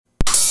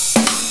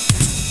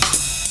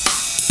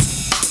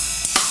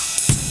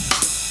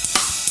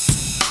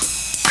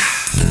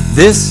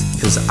This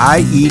is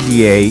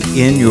IEDA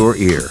in Your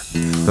Ear,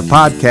 the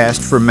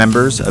podcast for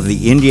members of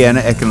the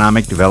Indiana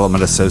Economic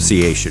Development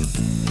Association.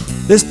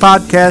 This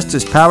podcast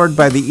is powered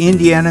by the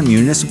Indiana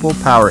Municipal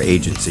Power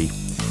Agency.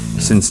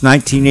 Since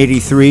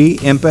 1983,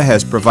 IMPA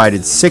has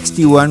provided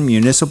 61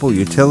 municipal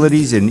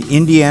utilities in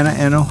Indiana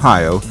and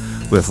Ohio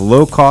with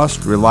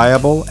low-cost,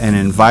 reliable, and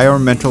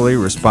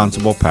environmentally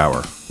responsible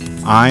power.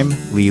 I'm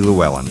Lee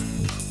Llewellyn.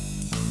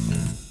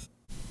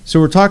 So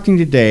we're talking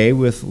today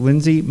with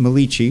Lindsay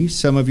Malici.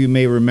 Some of you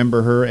may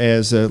remember her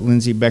as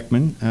Lindsay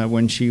Beckman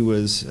when she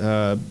was,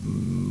 a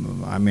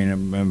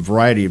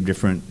variety of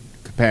different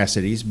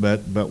capacities.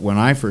 But when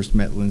I first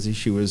met Lindsay,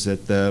 she was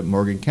at the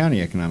Morgan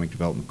County Economic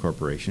Development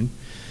Corporation.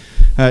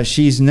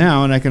 She's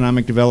now an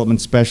economic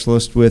development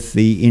specialist with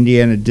the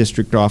Indiana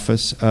District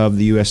Office of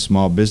the U.S.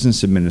 Small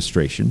Business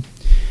Administration.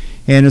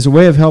 And as a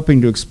way of helping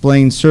to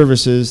explain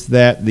services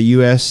that the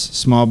U.S.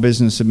 Small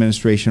Business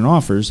Administration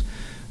offers,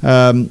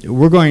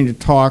 we're going to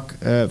talk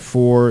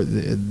for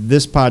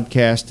this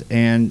podcast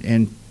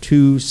and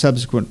two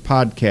subsequent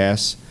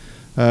podcasts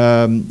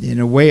in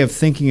a way of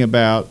thinking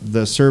about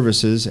the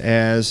services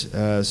as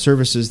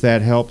services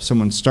that help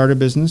someone start a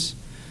business,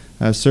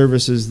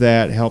 services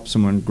that help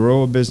someone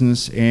grow a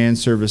business, and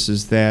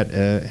services that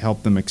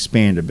help them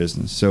expand a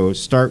business. So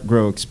start,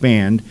 grow,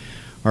 expand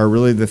are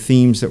really the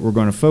themes that we're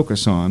going to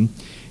focus on.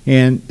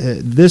 And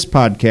this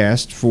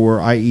podcast for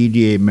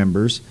IEDA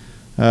members,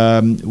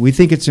 we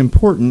think it's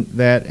important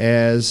that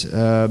as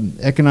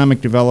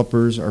economic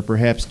developers are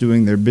perhaps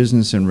doing their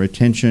business and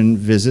retention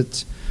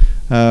visits,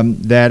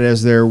 that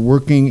as they're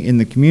working in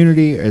the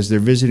community, as they're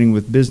visiting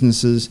with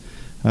businesses,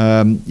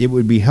 it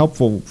would be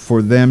helpful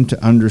for them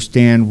to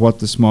understand what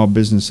the Small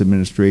Business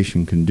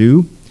Administration can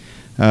do,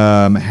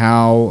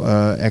 how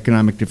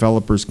economic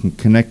developers can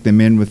connect them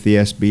in with the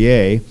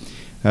SBA,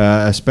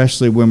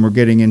 especially when we're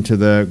getting into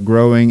the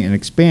growing and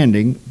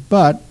expanding.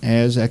 But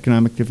as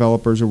economic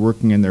developers are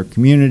working in their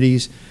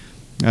communities,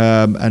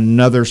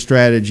 another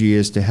strategy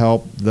is to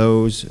help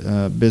those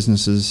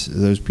businesses,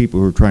 those people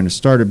who are trying to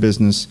start a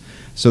business.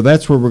 So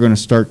that's where we're going to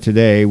start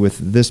today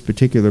with this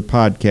particular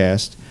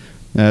podcast.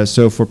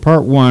 So for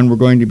part one, we're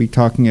going to be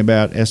talking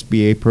about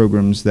SBA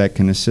programs that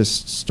can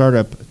assist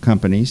startup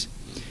companies.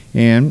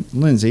 And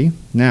Lindsay,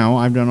 now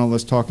I've done all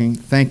this talking.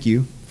 Thank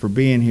you for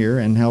being here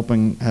and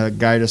helping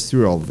guide us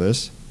through all of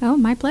this. Oh,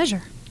 my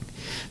pleasure.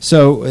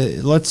 So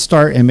let's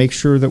start and make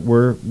sure that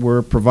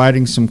we're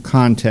providing some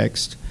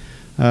context.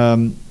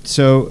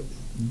 So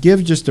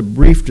give just a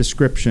brief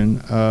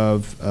description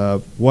of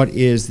what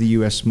is the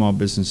U.S. Small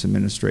Business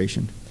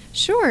Administration.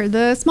 Sure.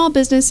 The Small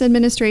Business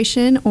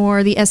Administration,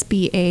 or the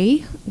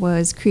SBA,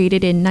 was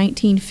created in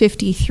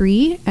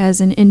 1953 as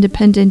an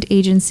independent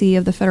agency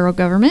of the federal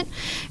government.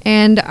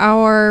 And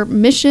our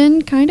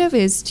mission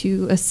is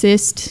to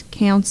assist,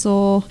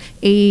 counsel,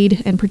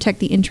 aid, and protect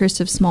the interests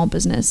of small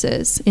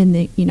businesses in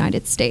the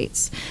United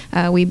States.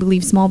 We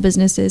believe small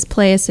businesses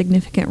play a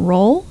significant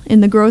role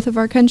in the growth of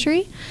our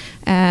country.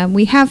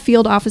 We have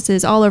field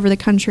offices all over the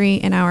country,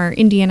 and our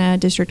Indiana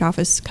district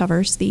office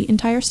covers the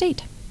entire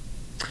state.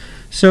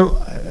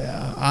 So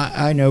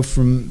I know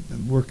from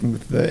working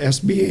with the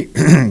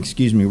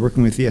SBA,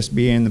 working with the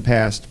SBA in the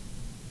past,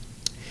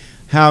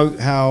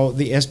 how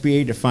the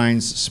SBA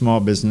defines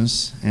small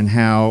business and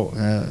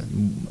how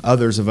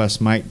others of us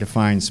might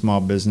define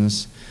small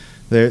business.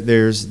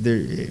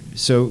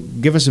 So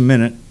give us a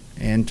minute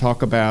and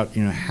talk about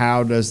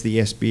how does the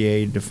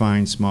SBA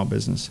define small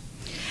business?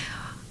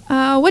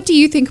 What do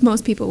you think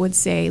most people would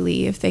say,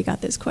 Lee, if they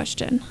got this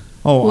question?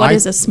 What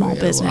is a small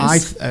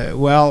business?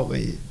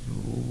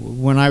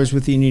 When I was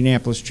with the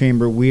Indianapolis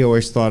Chamber, we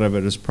always thought of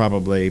it as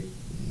probably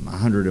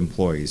 100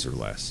 employees or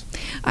less.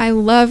 I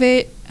love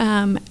it.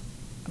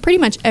 Pretty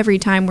much every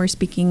time we're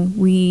speaking,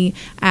 we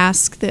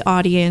ask the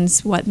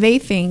audience what they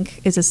think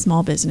is a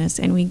small business,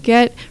 and we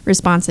get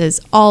responses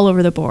all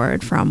over the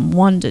board, from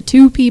 1 to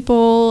 2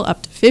 people,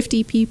 up to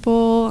 50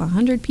 people,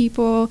 100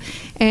 people,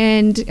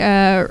 and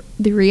the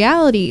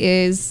reality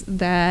is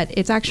that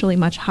it's actually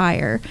much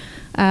higher.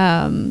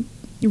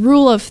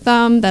 Rule of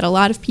thumb that a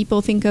lot of people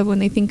think of when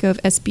they think of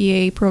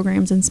SBA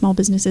programs and small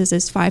businesses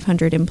is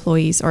 500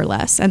 employees or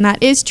less. And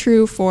that is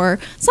true for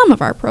some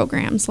of our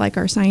programs, like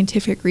our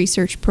scientific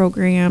research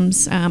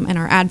programs and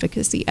our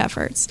advocacy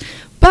efforts.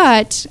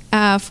 But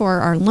for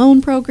our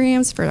loan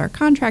programs, for our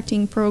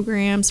contracting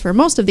programs, for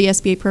most of the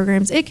SBA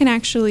programs, it can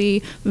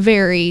actually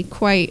vary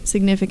quite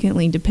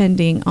significantly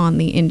depending on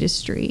the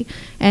industry.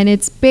 And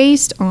it's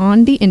based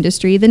on the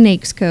industry, the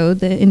NAICS code,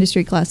 the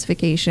industry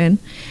classification,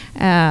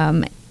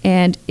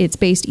 and it's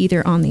based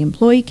either on the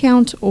employee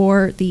count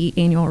or the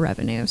annual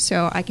revenue.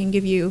 So I can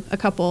give you a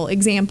couple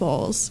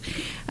examples.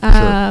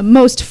 Sure.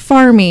 Most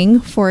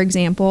farming, for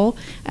example,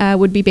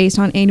 would be based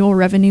on annual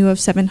revenue of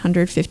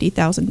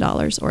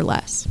 $750,000 or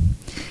less.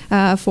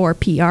 For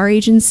PR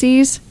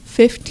agencies,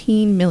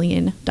 $15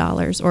 million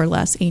or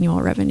less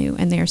annual revenue,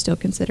 and they are still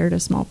considered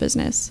a small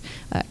business.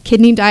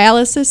 Kidney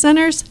dialysis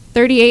centers,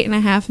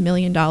 $38.5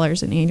 million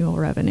in annual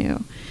revenue.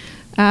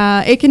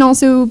 It can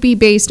also be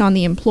based on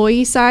the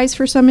employee size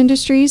for some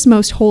industries.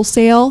 Most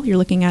wholesale, you're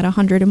looking at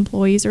 100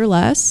 employees or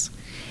less,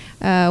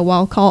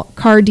 while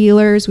car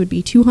dealers would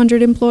be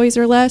 200 employees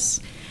or less.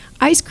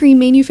 Ice cream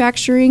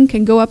manufacturing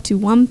can go up to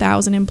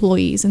 1,000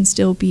 employees and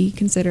still be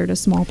considered a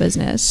small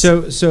business.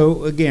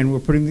 So again, we're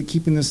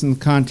keeping this in the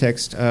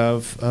context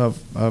of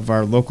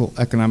our local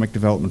economic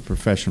development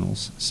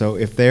professionals. So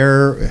if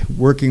they're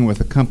working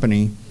with a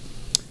company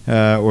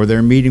or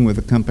they're meeting with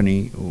a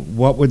company,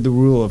 what would the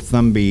rule of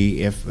thumb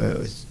be?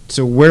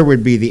 So where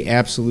would be the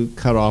absolute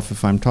cutoff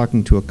if I'm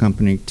talking to a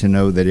company to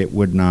know that it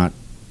would not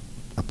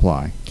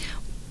apply?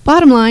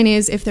 Bottom line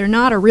is, if they're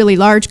not a really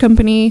large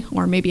company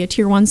or maybe a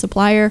tier 1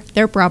 supplier,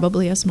 they're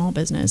probably a small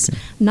business.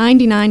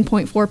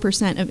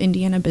 99.4% of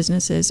Indiana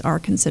businesses are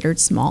considered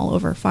small.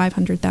 Over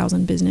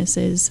 500,000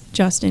 businesses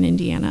just in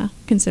Indiana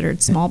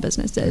considered small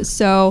businesses.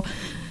 So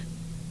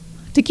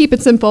to keep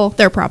it simple,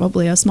 they're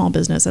probably a small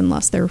business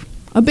unless they're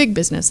a big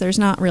business. There's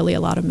not really a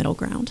lot of middle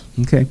ground.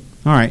 Okay.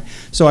 All right.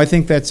 So I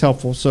think that's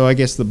helpful. So I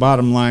guess the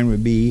bottom line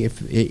would be,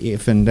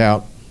 if in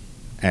doubt,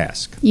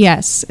 ask.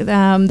 Yes,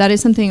 that is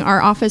something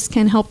our office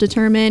can help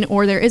determine,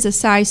 or there is a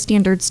size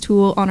standards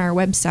tool on our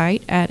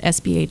website at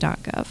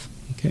sba.gov.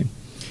 Okay.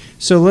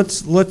 So let's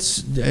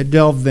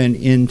delve then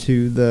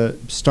into the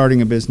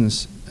starting a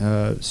business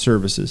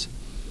services.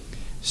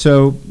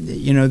 So,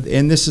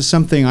 and this is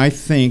something I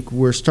think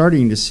we're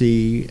starting to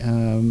see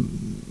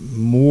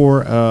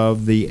more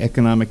of the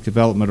economic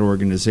development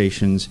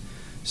organizations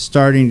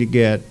starting to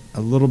get a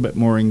little bit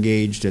more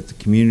engaged at the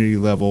community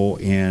level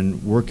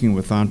in working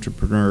with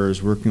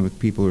entrepreneurs, working with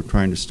people who are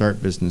trying to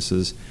start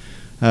businesses.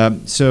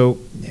 So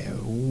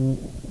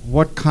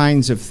what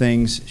kinds of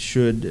things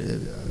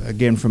should,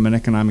 again, from an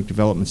economic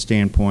development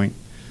standpoint,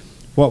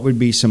 what would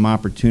be some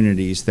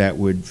opportunities that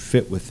would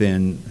fit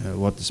within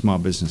what the Small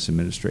Business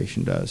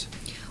Administration does?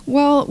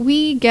 Well,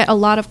 we get a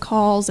lot of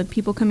calls and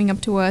people coming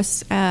up to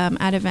us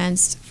at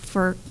events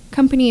for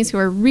companies who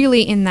are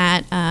really in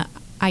that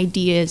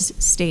ideas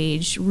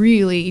stage,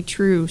 really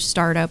true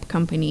startup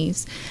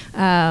companies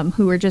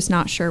who are just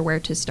not sure where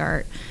to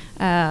start.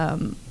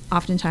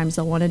 Oftentimes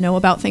they'll want to know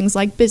about things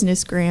like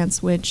business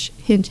grants, which,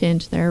 hint,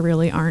 hint, there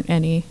really aren't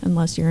any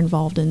unless you're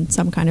involved in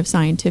some kind of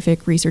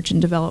scientific research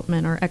and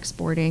development or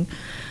exporting.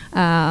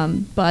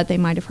 But they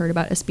might have heard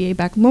about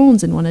SBA-backed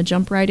loans and want to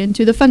jump right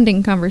into the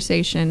funding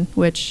conversation,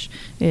 which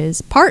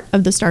is part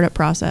of the startup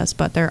process,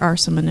 but there are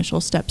some initial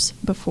steps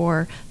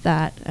before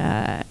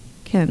that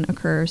can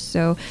occur.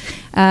 So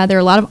there are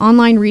a lot of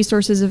online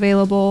resources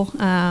available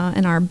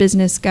in our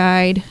business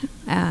guide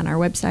on our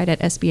website at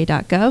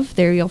sba.gov.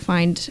 There you'll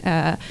find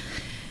a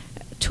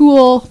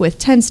tool with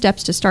 10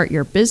 steps to start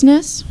your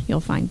business. You'll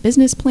find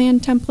business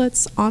plan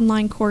templates,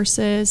 online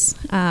courses.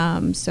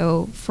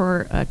 So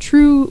for a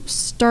true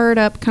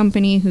startup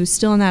company who's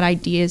still in that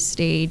ideas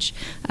stage,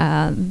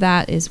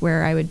 that is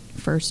where I would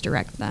first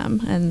direct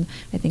them. And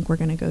I think we're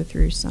going to go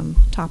through some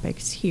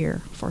topics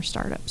here for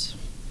startups.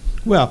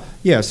 Well,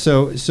 yeah.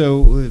 So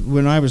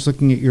when I was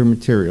looking at your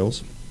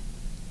materials,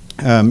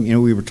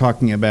 we were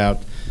talking about,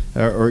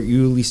 or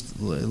you at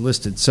least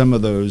listed some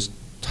of those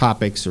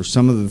topics or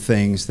some of the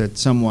things that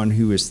someone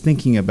who is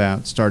thinking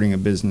about starting a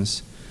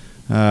business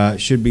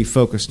should be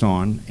focused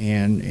on,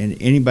 and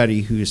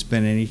anybody who has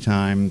spent any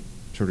time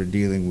sort of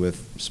dealing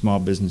with small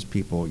business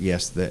people,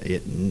 yes,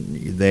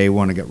 they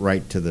want to get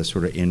right to the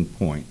sort of end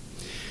point.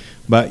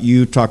 But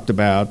you talked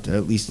about,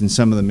 at least in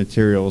some of the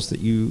materials that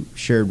you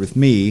shared with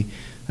me,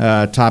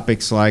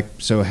 topics like,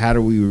 so how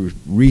do we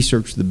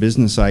research the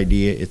business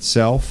idea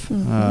itself?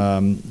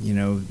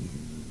 Mm-hmm.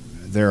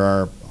 There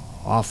are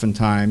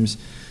oftentimes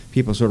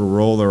people sort of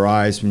roll their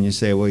eyes when you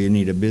say, well, you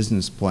need a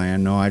business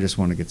plan. No, I just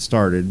want to get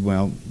started.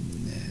 Well,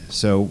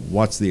 so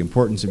what's the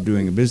importance of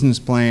doing a business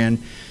plan?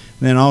 And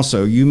then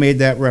also, you made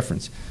that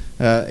reference.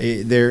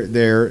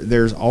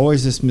 There's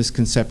always this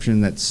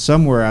misconception that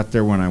somewhere out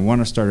there, when I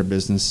want to start a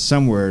business,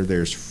 somewhere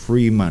there's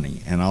free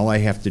money, and all I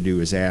have to do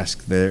is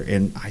ask there.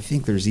 And I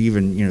think there's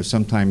even,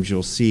 sometimes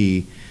you'll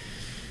see,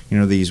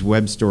 these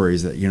web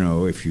stories that,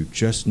 if you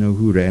just know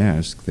who to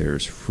ask,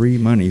 there's free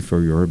money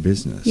for your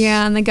business.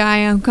 Yeah, and the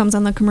guy who comes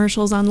on the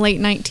commercials on late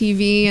night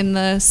TV in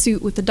the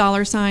suit with the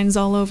dollar signs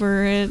all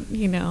over it,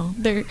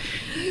 there's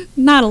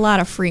not a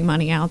lot of free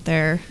money out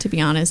there, to be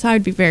honest. I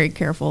would be very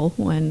careful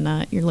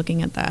when you're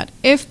looking at that.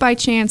 If by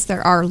chance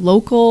there are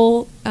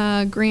local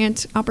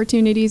grant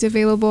opportunities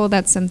available,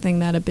 that's something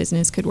that a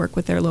business could work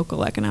with their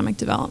local economic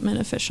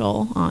development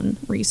official on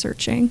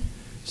researching.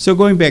 So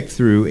going back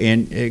through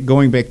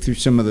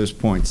some of those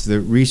points, the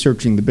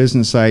researching the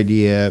business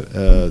idea,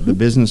 the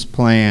business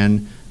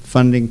plan,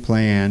 funding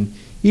plan,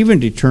 even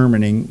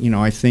determining,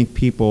 I think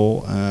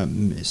people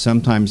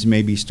sometimes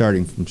may be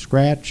starting from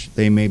scratch.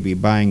 They may be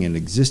buying an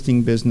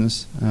existing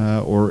business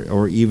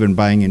or even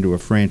buying into a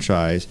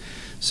franchise.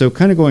 So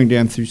kind of going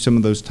down through some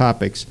of those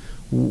topics,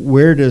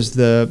 where does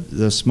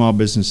the Small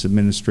Business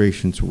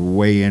Administration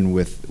weigh in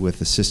with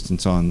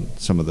assistance on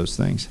some of those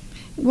things?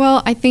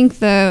 Well, I think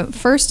the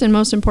first and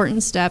most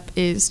important step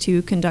is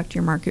to conduct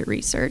your market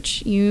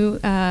research.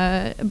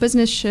 A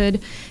business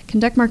should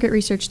conduct market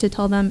research to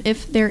tell them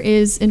if there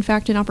is, in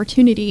fact, an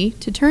opportunity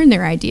to turn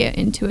their idea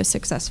into a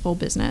successful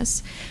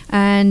business.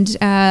 And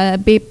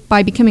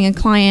by becoming a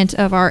client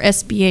of our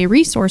SBA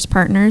resource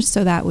partners,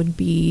 so that would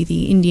be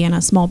the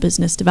Indiana Small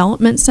Business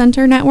Development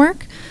Center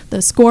Network,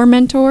 the SCORE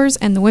Mentors,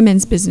 and the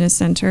Women's Business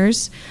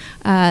Centers,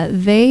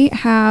 they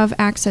have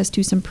access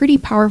to some pretty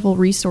powerful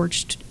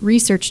research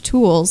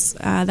tools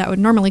that would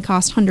normally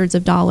cost hundreds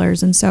of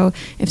dollars. And so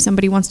if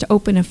somebody wants to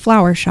open a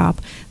flower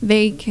shop,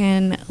 they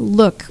can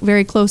look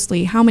very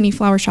closely how many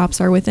flower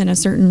shops are within a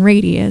certain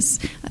radius,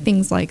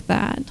 things like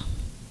that.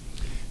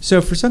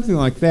 So for something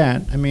like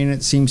that, I mean,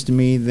 it seems to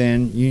me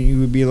then you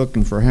would be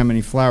looking for how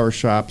many flower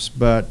shops,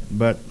 but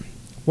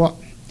what?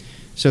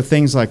 So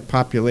things like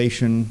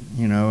population,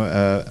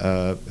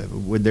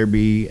 would there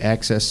be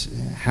access?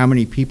 How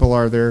many people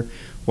are there?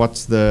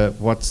 What's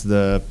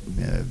the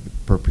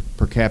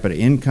per capita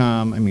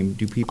income? I mean,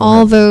 do people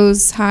all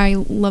those high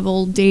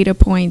level data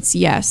points?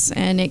 Yes,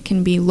 and it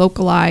can be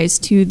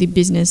localized to the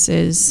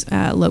business's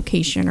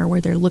location or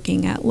where they're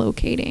looking at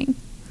locating.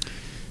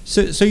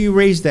 So you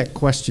raised that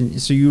question.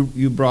 So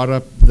you brought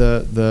up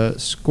the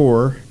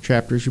SCORE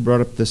chapters. You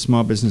brought up the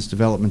Small Business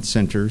Development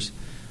Centers.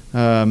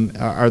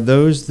 Are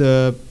those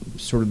the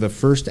sort of the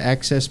first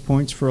access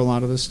points for a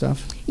lot of this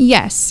stuff?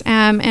 Yes,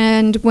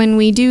 and when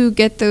we do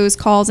get those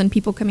calls and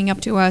people coming up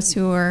to us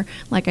who are,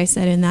 like I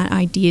said, in that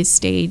ideas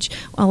stage,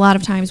 a lot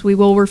of times we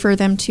will refer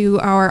them to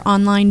our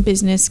online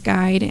business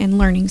guide and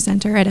learning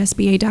center at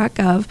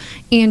SBA.gov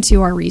and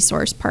to our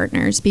resource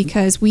partners,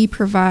 because we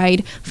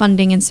provide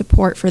funding and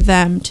support for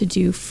them to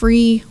do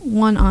free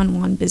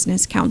one-on-one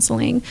business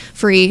counseling.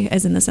 Free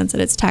as in the sense that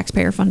it's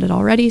taxpayer funded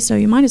already, so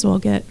you might as well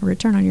get a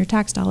return on your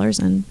tax dollars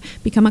and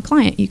become a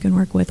client. You can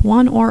work with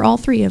one or all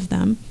three of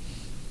them.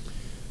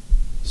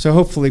 So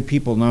hopefully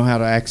people know how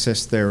to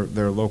access their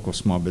local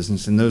small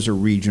business, and those are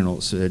regional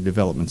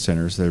development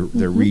centers. They're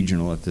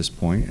regional at this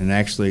point, and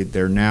actually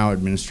they're now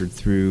administered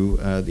through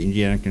the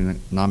Indiana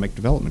Economic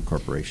Development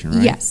Corporation,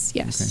 right? Yes.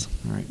 Okay.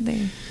 All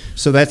right.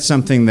 So that's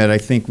something that I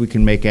think we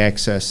can make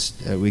access.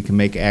 We can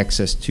make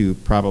access to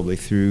probably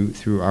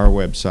through our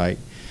website.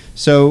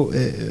 So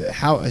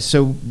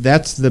So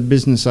that's the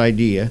business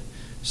idea.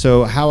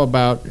 So how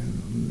about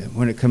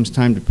when it comes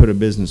time to put a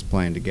business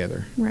plan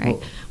together? Right.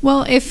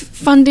 Well, if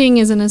funding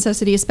is a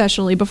necessity,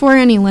 especially before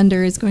any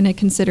lender is going to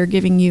consider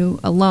giving you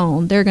a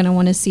loan, they're going to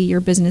want to see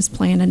your business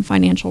plan and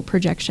financial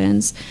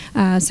projections.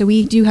 So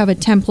we do have a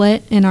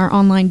template in our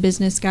online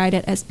business guide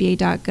at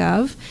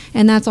SBA.gov,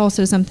 and that's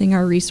also something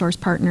our resource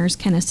partners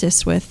can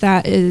assist with.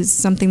 That is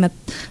something that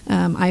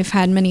I've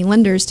had many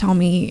lenders tell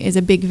me is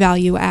a big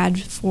value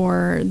add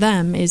for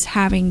them, is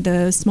having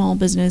the Small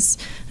Business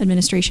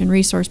Administration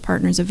resource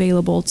partners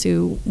available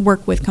to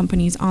work with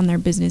companies on their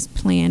business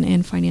plan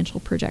and financial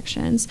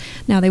projections.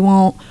 Now, they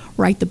won't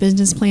write the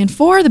business plan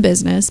for the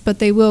business, but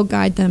they will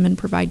guide them and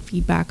provide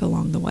feedback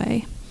along the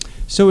way.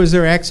 So is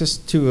there access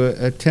to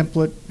a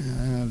template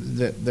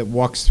that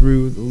walks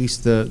through at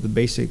least the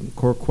basic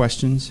core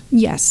questions?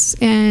 Yes,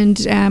 and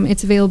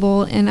it's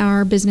available in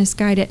our business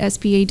guide at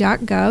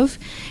SBA.gov,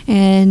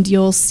 and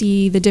you'll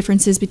see the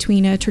differences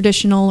between a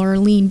traditional or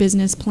lean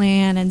business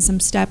plan and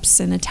some steps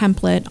and a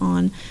template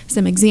on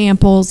some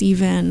examples,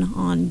 even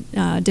on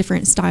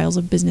different styles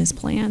of business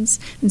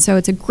plans. And so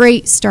it's a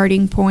great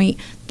starting point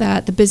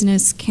that the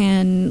business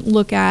can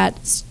look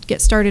at,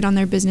 get started on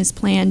their business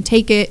plan,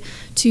 take it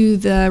to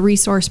the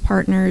resource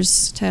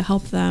partners to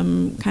help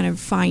them kind of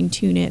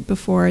fine-tune it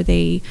before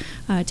they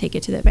take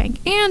it to the bank.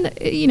 And,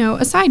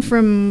 aside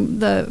from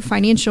the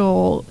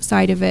financial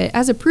side of it,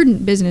 as a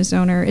prudent business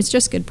owner, it's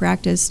just good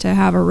practice to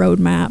have a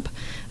roadmap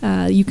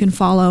you can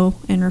follow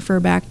and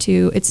refer back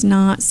to. It's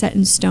not set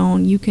in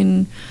stone. You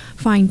can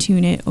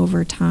fine-tune it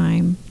over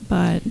time,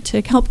 but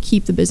to help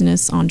keep the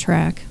business on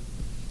track.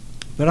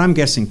 But I'm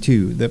guessing,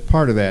 too, that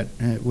part of that,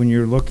 when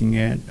you're looking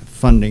at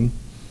funding,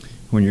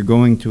 when you're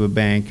going to a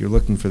bank, you're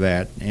looking for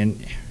that.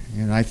 And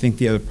I think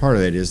the other part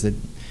of that is that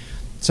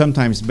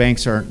sometimes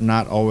banks are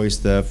not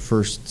always the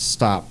first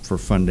stop for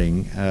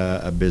funding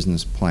a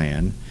business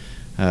plan.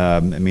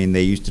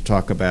 They used to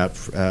talk about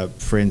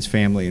friends,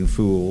 family, and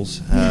fools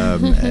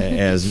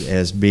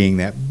as being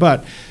that.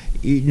 But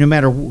no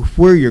matter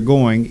where you're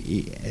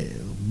going,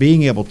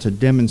 being able to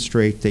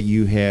demonstrate that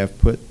you have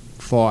put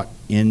thought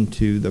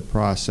into the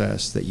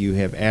process, that you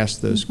have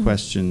asked those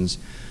questions.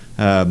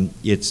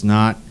 It's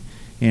not,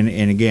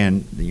 and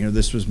again,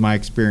 this was my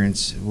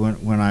experience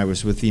when I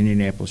was with the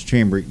Indianapolis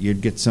Chamber.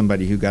 You'd get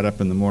somebody who got up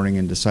in the morning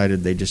and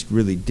decided they just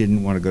really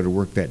didn't want to go to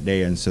work that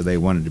day, and so they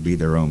wanted to be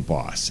their own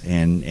boss.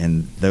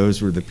 And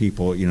those were the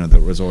people,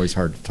 that was always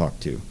hard to talk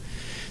to.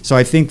 So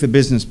I think the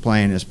business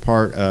plan is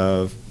part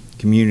of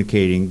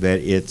communicating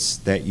that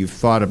that you've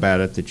thought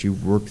about it, that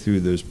you've worked through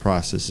those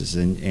processes,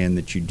 and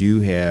that you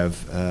do have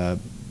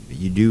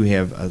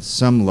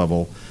some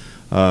level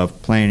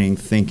of planning,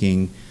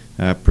 thinking,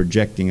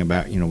 projecting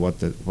about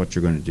what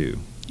you're going to do.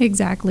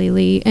 Exactly,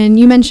 Lee. And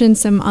you mentioned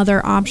some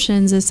other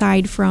options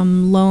aside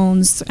from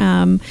loans.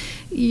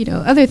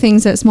 Other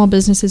things that small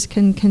businesses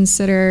can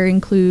consider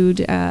include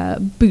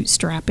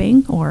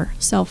bootstrapping or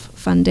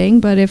self-funding.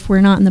 But if we're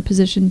not in the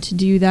position to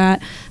do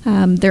that,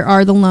 there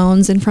are the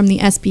loans. And from the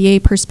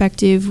SBA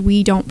perspective,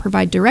 we don't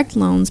provide direct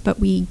loans, but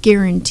we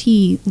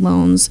guarantee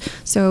loans.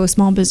 So a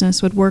small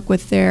business would work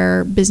with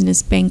their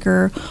business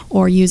banker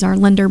or use our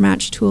lender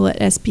match tool at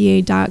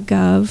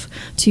sba.gov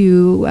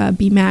to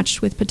be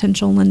matched with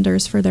potential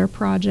lenders for their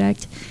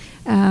project.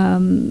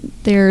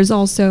 There's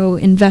also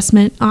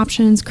investment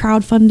options,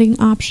 crowdfunding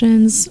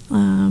options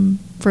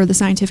for the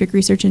scientific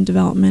research and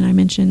development. I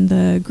mentioned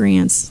the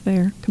grants,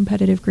 they're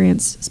competitive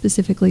grants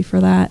specifically for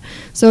that.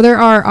 So there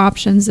are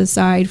options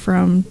aside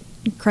from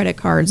credit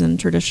cards and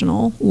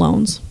traditional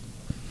loans.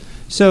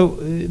 So,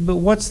 but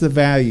what's the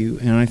value?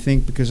 And I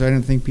think, because I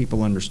don't think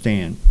people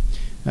understand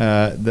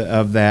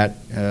of that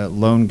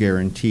loan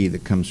guarantee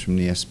that comes from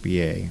the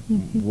SBA.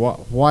 Mm-hmm.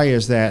 Why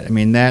is that?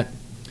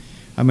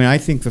 I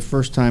think the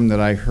first time that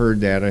I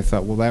heard that, I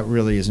thought, well, that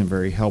really isn't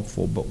very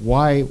helpful. But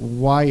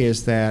why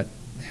is that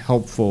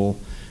helpful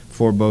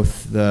for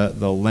both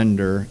the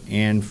lender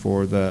and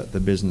for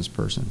the business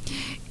person?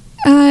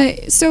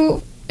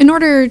 So in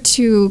order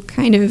to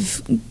kind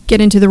of get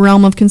into the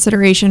realm of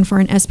consideration for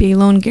an SBA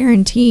loan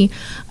guarantee,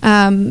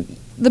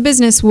 the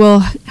business will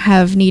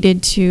have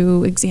needed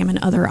to examine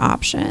other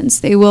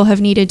options. They will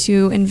have needed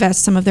to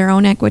invest some of their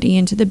own equity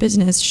into the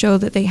business, show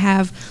that they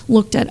have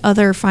looked at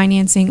other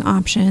financing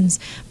options.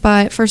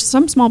 But for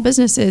some small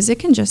businesses, it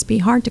can just be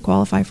hard to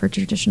qualify for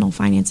traditional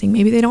financing.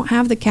 Maybe they don't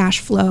have the cash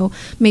flow.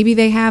 Maybe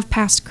they have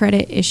past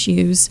credit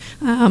issues,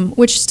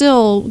 which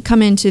still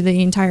come into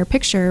the entire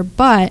picture.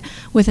 But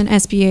with an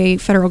SBA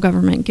federal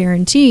government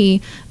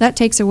guarantee, that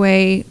takes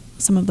away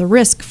some of the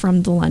risk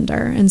from the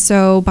lender. And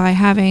so by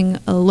having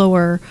a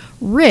lower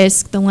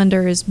risk, the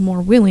lender is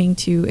more willing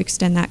to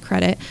extend that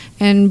credit.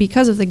 And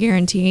because of the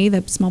guarantee,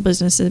 the small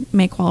businesses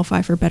may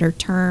qualify for better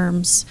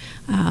terms,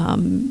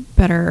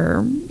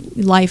 better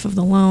life of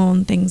the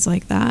loan, things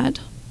like that.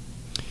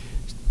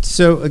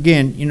 So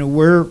again,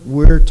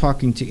 we're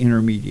talking to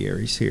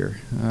intermediaries here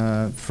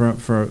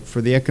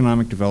for the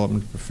economic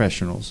development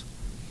professionals.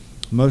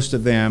 Most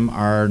of them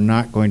are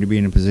not going to be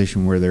in a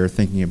position where they're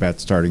thinking about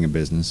starting a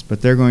business,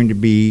 but they're going to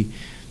be,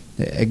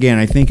 again,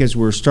 I think as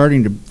we're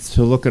starting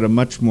to look at a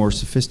much more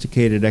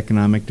sophisticated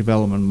economic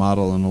development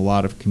model in a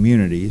lot of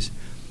communities,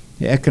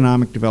 the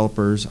economic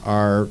developers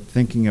are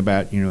thinking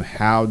about,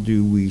 how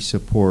do we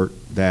support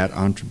that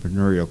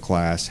entrepreneurial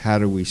class? How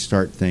do we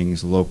start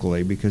things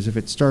locally? Because if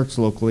it starts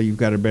locally, you've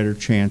got a better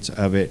chance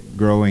of it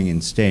growing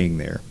and staying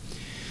there.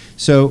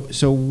 So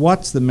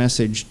what's the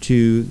message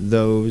to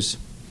those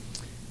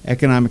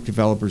economic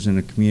developers in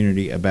a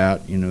community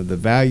about the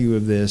value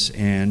of this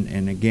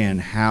and again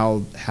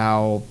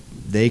how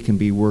they can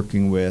be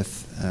working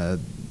with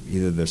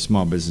either the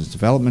Small Business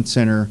Development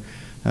Center,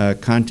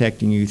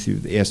 contacting you through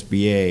the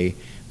SBA,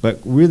 but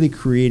really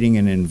creating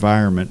an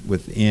environment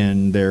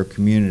within their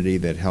community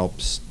that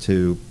helps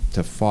to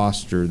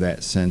foster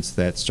that sense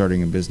that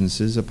starting a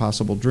business is a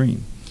possible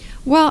dream?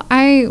 Well,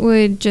 I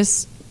would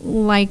just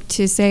like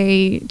to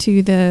say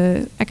to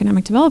the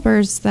economic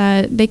developers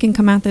that they can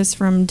come at this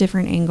from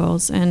different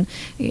angles, and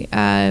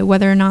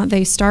whether or not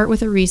they start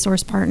with a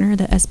resource partner,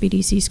 the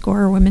SBDC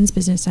SCORE or Women's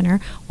Business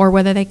Center, or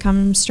whether they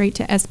come straight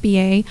to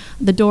SBA,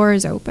 the door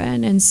is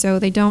open, and so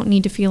they don't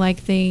need to feel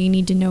like they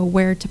need to know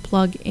where to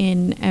plug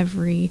in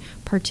every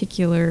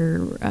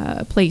particular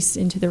place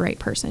into the right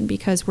person,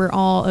 because we're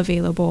all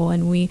available,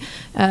 and we,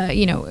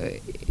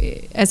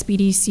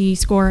 SBDC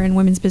SCORE and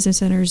Women's Business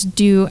Centers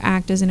do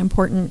act as an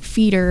important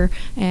feeder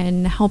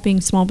and helping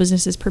small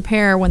businesses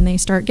prepare when they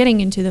start getting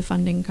into the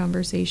funding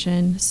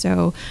conversation.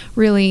 So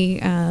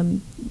really,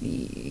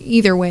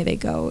 either way they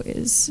go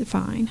is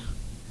fine.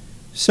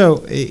 So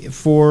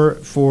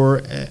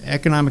for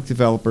economic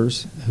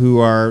developers who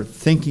are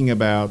thinking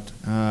about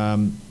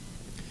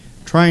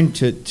trying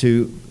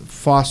to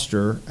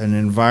foster an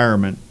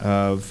environment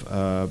of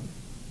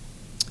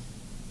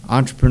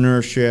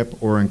entrepreneurship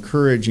or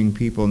encouraging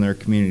people in their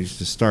communities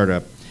to start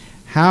up,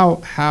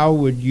 how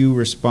would you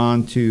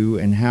respond to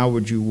and how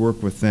would you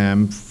work with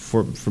them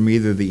from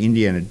either the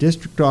Indiana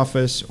District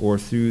Office or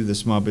through the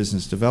Small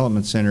Business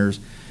Development Centers?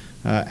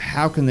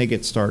 How can they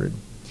get started?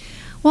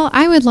 Well,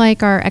 I would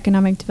like our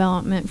economic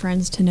development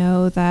friends to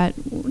know that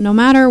no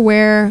matter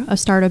where a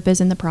startup is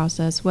in the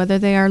process, whether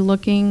they are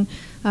looking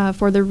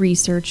for the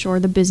research or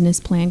the business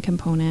plan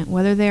component,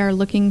 whether they are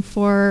looking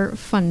for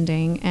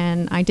funding,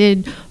 and I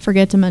did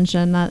forget to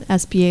mention that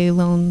SBA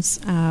loans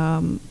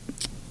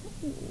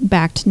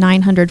backed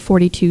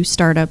 942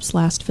 startups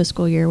last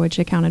fiscal year, which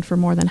accounted for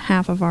more than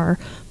half of our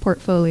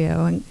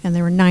portfolio, and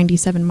there were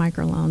 97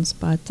 microloans,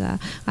 but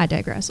I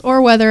digress.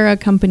 Or whether a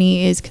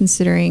company is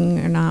considering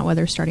or not,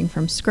 whether starting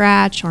from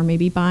scratch or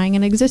maybe buying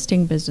an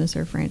existing business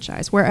or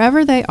franchise.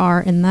 Wherever they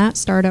are in that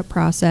startup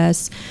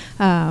process,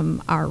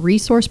 our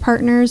resource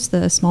partners,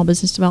 the Small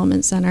Business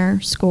Development Center,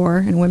 SCORE,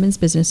 and Women's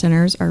Business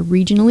Centers are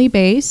regionally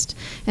based,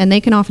 and they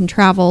can often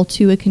travel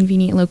to a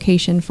convenient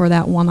location for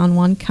that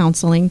one-on-one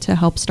counseling to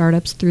help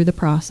startups through the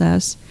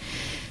process.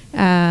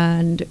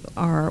 And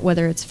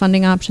whether it's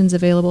funding options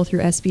available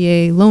through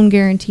SBA loan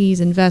guarantees,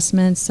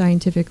 investments,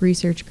 scientific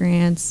research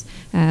grants,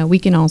 we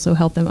can also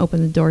help them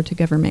open the door to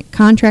government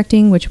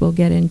contracting, which we'll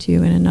get into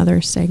in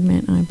another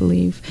segment, I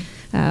believe.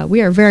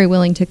 We are very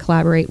willing to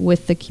collaborate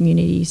with the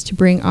communities to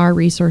bring our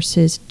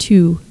resources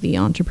to the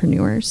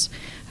entrepreneurs.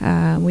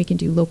 We can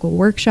do local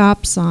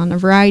workshops on a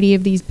variety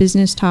of these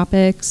business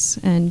topics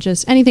and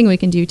just anything we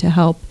can do to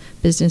help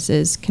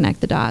businesses connect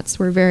the dots.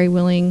 We're very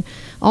willing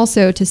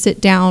also to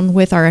sit down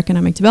with our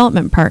economic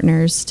development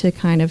partners to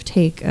kind of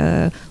take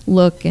a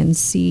look and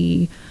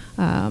see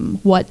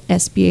what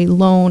SBA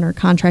loan or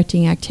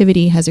contracting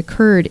activity has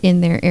occurred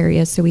in their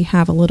area, so we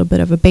have a little bit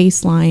of a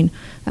baseline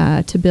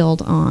to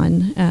build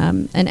on.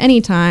 And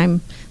anytime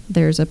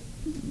there's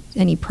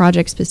any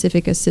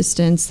project-specific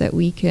assistance that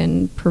we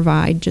can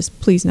provide, just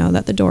please know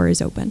that the door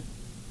is open.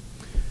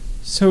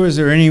 So is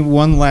there any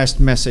one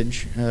last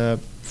message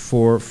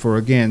for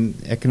again,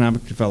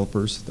 economic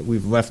developers that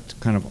we've left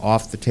kind of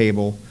off the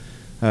table?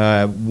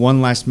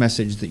 One last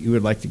message that you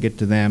would like to get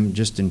to them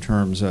just in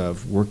terms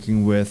of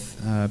working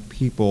with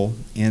people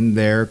in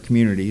their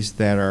communities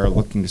that are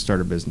looking to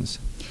start a business?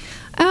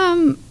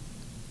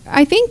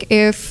 I think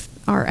if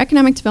our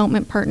economic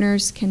development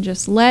partners can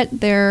just let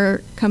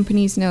their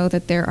companies know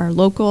that there are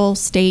local,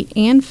 state,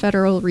 and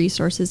federal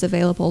resources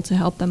available to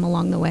help them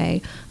along the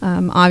way.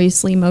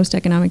 Obviously, most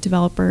economic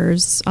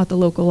developers at the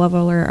local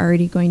level are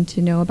already going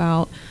to know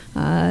about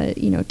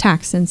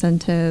tax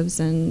incentives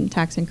and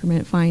tax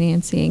increment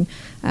financing.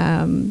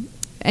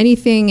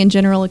 Anything in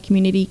general a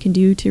community can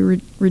do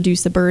to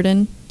reduce the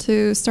burden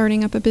to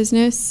starting up a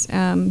business,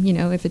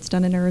 if it's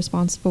done in a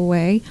responsible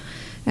way.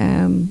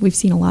 We've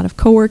seen a lot of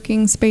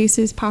co-working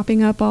spaces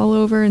popping up all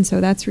over, and so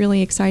that's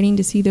really exciting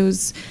to see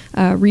those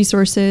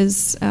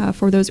resources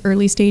for those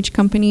early stage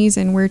companies,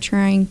 and we're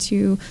trying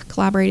to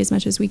collaborate as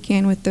much as we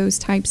can with those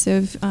types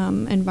of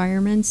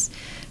environments.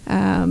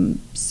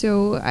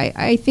 So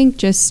I think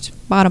just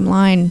bottom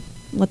line,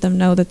 let them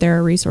know that there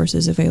are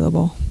resources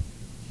available.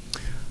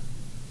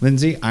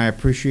 Lindsay, I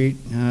appreciate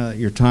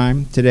your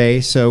time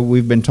today. So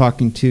we've been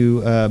talking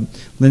to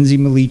Lindsay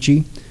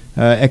Milici,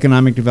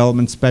 Economic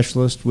Development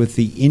Specialist with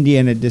the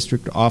Indiana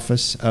District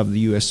Office of the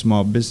U.S.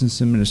 Small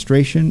Business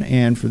Administration.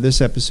 And for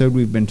this episode,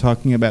 we've been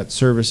talking about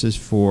services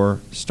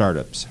for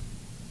startups.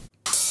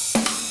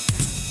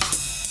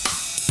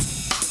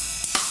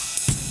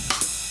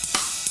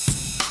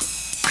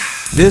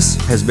 This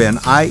has been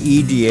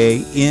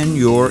IEDA In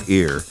Your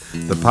Ear,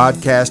 the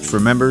podcast for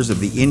members of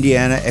the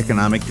Indiana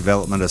Economic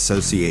Development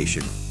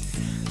Association.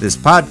 This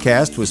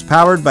podcast was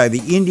powered by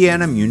the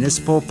Indiana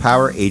Municipal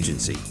Power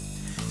Agency.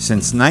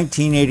 Since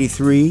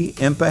 1983,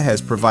 IMPA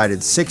has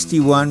provided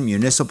 61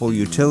 municipal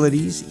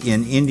utilities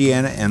in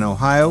Indiana and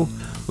Ohio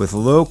with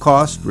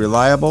low-cost,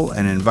 reliable,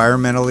 and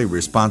environmentally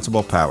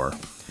responsible power.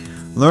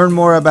 Learn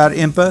more about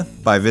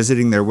IMPA by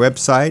visiting their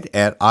website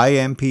at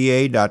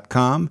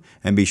impa.com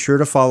and be sure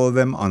to follow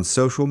them on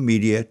social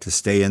media to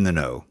stay in the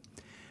know.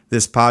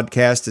 This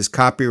podcast is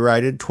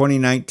copyrighted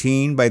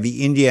 2019 by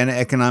the Indiana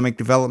Economic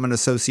Development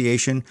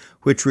Association,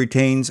 which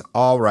retains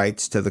all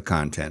rights to the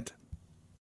content.